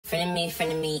friend of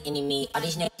me, any me. All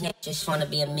these niggas just wanna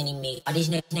be a mini me. All these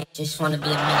niggas just wanna be a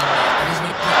mini me. All these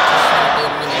niggas just wanna be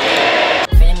a mini me.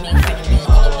 Friend of me, any me.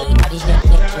 All these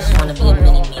niggas just wanna be a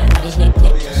mini me. All these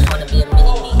niggas just wanna be a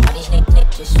mini me. All these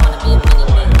niggas just wanna be a mini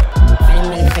me. Friend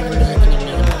of me, any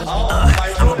me.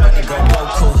 I'm about to go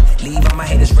Goku. Leave all my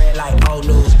haters red like old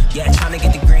news. Yeah, trying to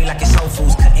get the green like it's Whole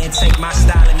Foods. Couldn't take my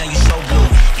style and now you so blue.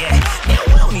 Yeah, man,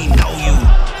 we don't even know you.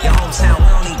 Your hometown, we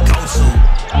don't need go to.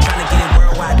 Trying to get it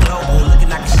worldwide, global. Looking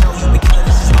like a show you been killing.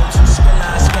 This is O2. Spill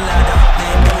out, the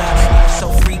man, killer. Life so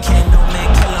free, can't no man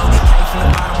kill 'em. Came from the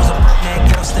bottom, was a broke man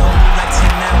girl. Still move like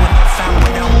 10 now with no found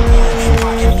without good.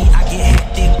 Pardon me, I get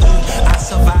hectic. I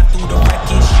survive through the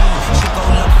wreckage. You should go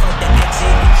look for the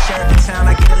exit. Sheriff in town,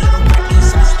 I get a little reckless.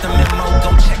 Miss the memo, go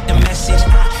check the message.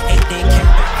 I ate then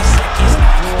came back for seconds.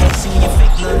 Ain't seen your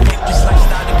fake little necklace.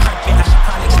 Lifestyle decrepit, I should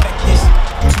probably expect this.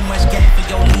 Too much game for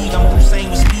your league. I'm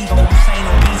Hussein with Steve. I'm Hussein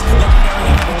on beats. Legendary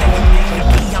and everything you name to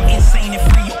be. I'm insane and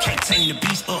free. You can't tame the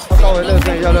beast.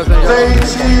 这一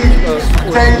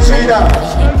区的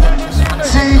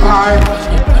7排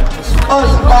28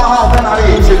号在哪里？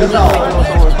请跟上我。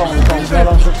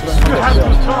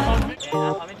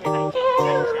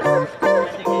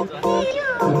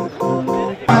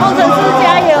工程师加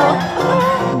油！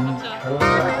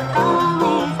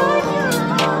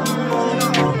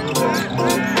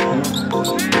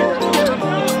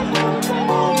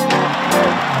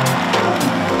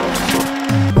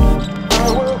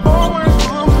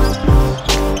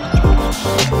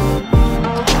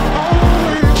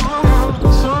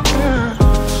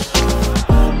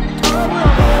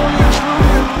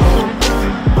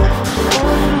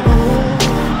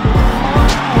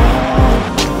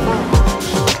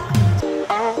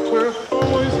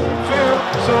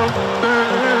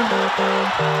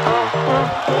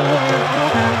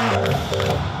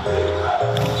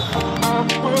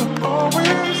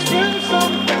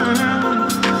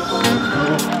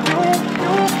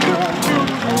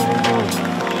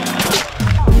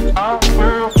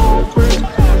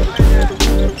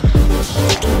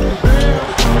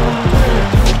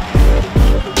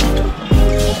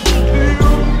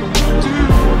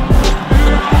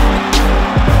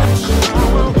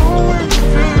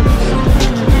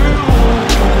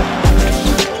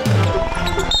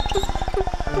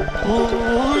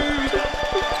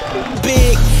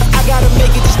 Big, I gotta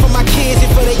make it just for my kids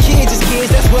and for their kids' kids.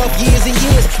 That's wealth years and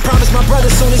years. Promise my brother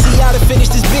soon as he out and finish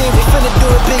this big, we finna do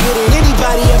it bigger than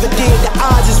anybody ever did. The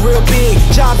odds is real big,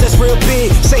 jobs that's real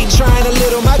big. Satan trying a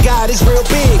little, my God is real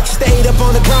big. Stayed up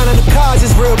on the ground on the cars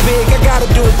is real big. I gotta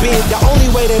do it big, the only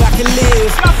way that I can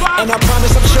live. And I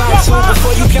promise I'm trying to.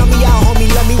 Before you count me out, homie,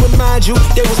 let me remind you,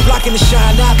 they was blocking the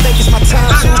shine. Now I think it's my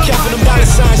time to. Counting them dollar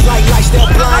signs like lights they'll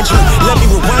blind you. Let me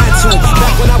rewind to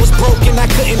back when I was broke and I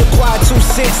couldn't acquire 2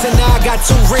 cents, and now I got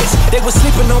 2 rents. They was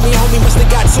sleeping on me, homie, must have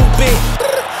got too big.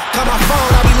 Call my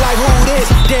phone, I be like, who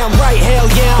this? Damn right, hell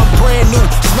yeah, I'm brand new.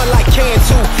 Smell like can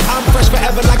too. I'm fresh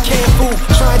forever like canned food.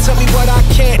 Try and tell me what I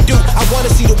can't do. I wanna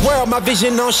see the world, my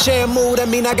vision on shamu. That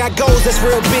mean I got goals that's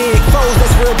real big, foes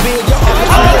that's real big. Your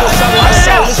office is little, so my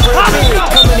soul is real big.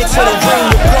 Coming into the ring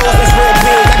with blows that's real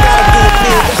big. I gotta do it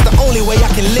big, that's the only way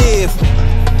I can live.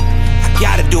 I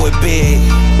gotta do it big.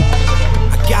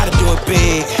 I gotta do it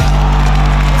big.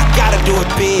 I gotta do it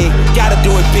big. Gotta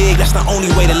do it big, that's the only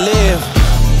way to live.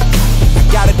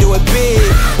 Gotta do it big.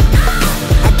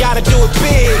 I gotta do it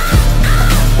big.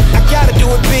 I gotta do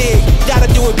it big. Gotta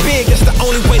do it big. That's the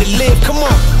only way to live. Come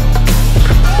on.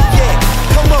 Yeah,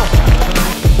 come on.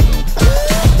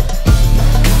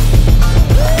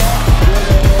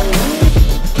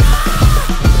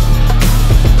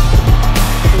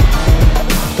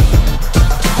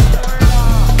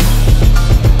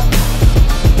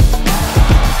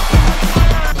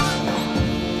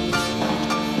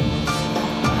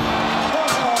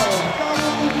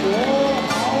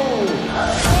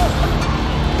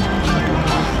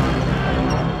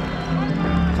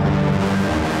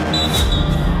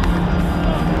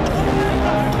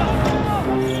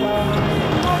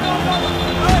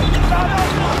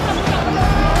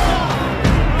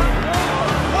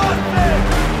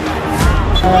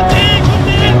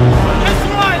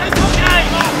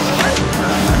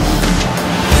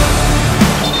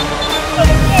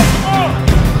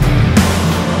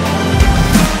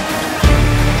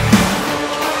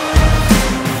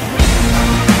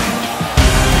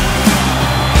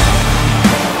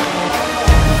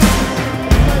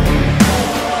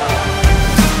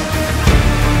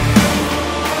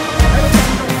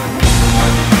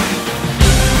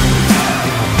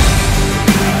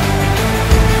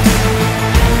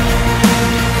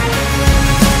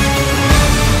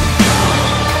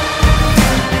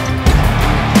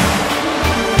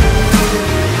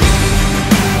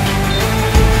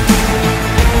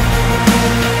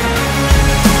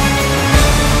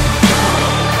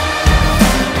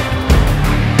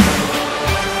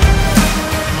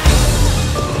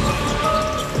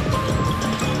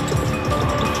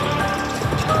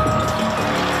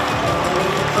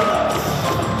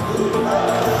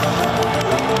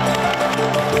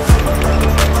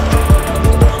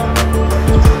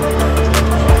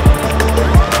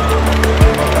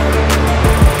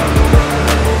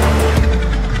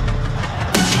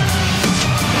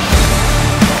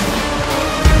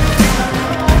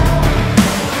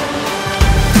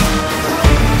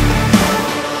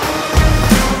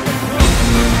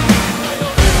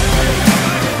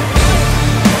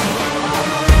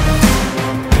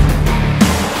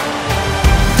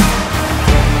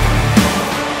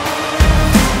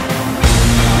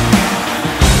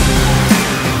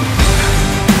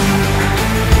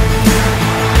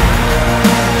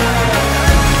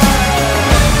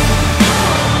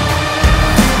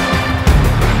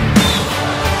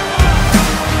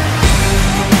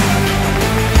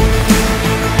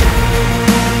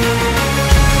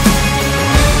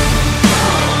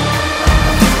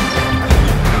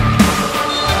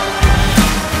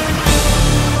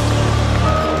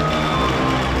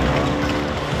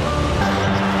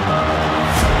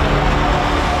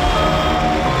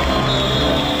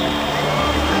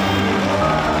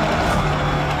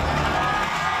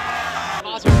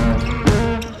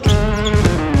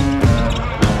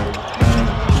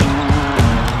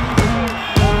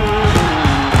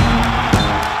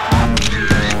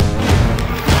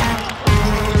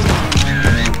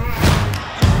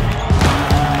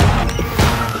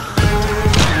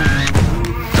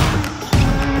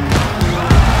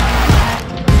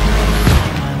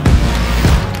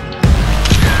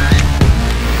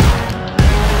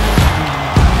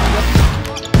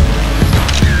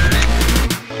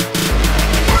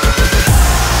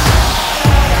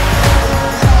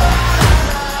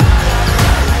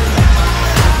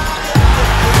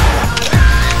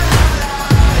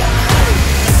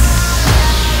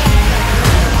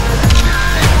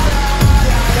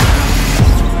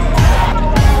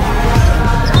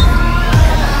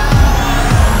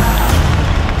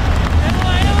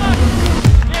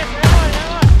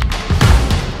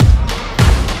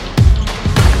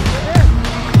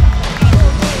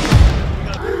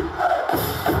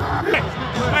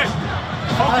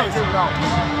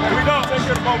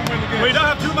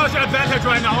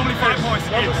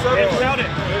 Without it.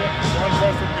 One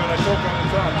person good. I took on the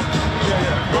top.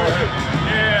 Yeah. Go ahead.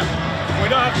 Yeah. We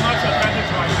don't have much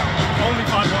advantage right now. Only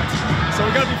 5 points. So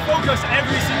we gotta be focused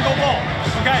every single ball.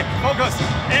 Okay, focus.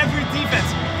 Every defense.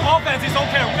 Offense is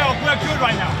okay. We're good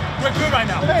right now. We're good right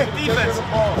now. Defense.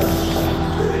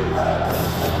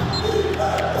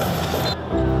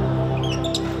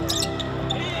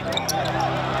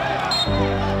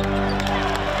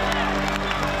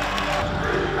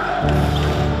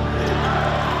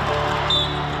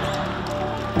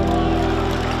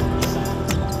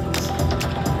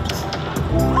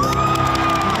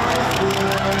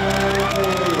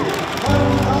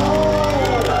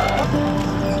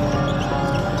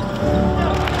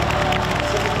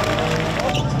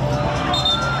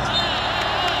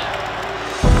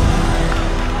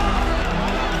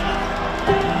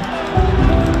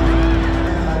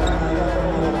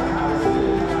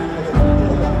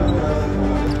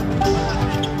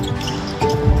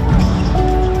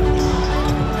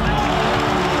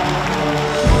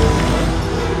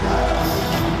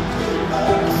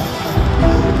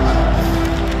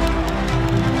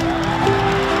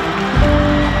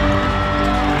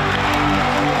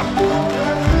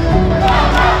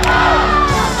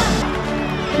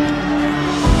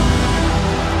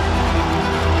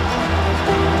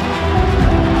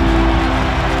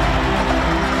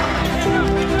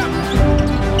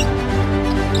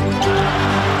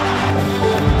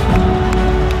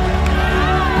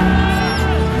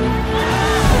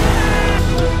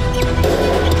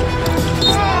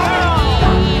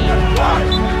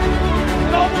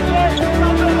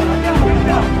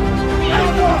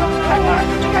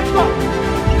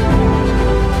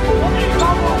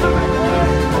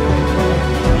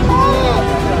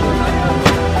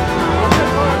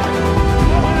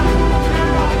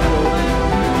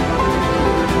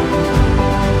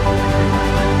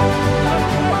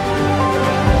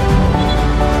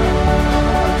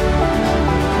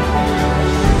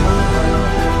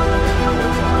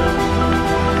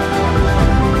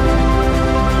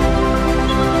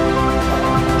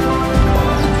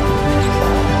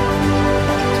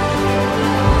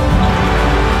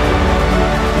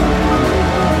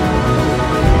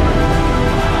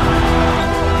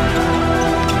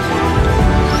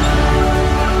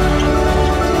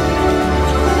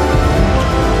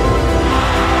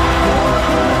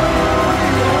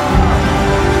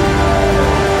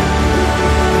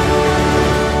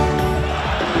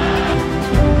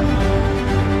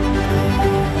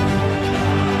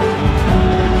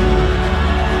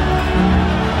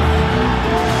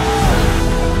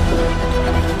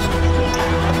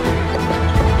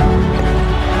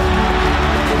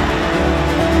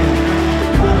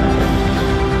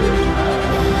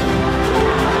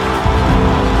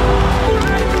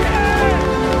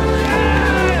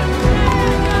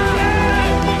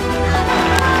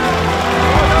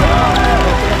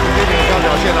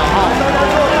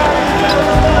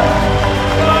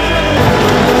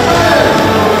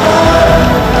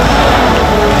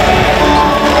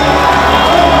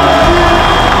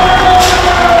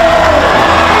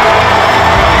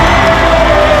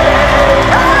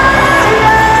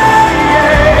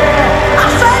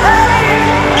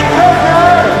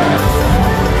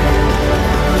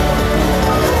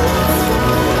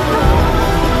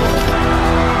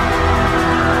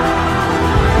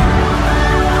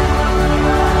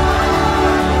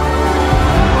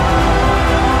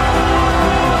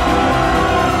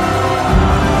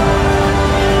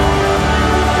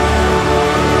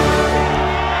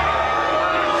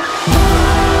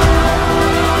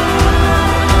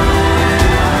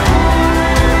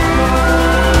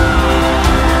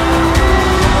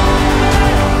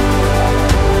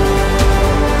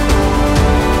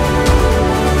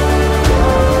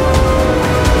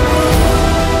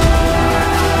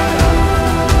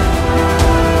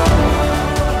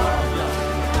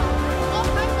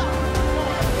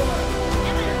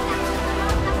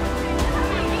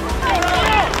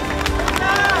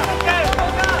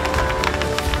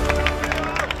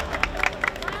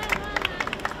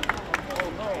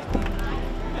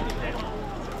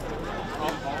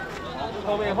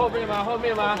后面吗？后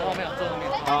面吗？后面，这后面。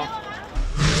好。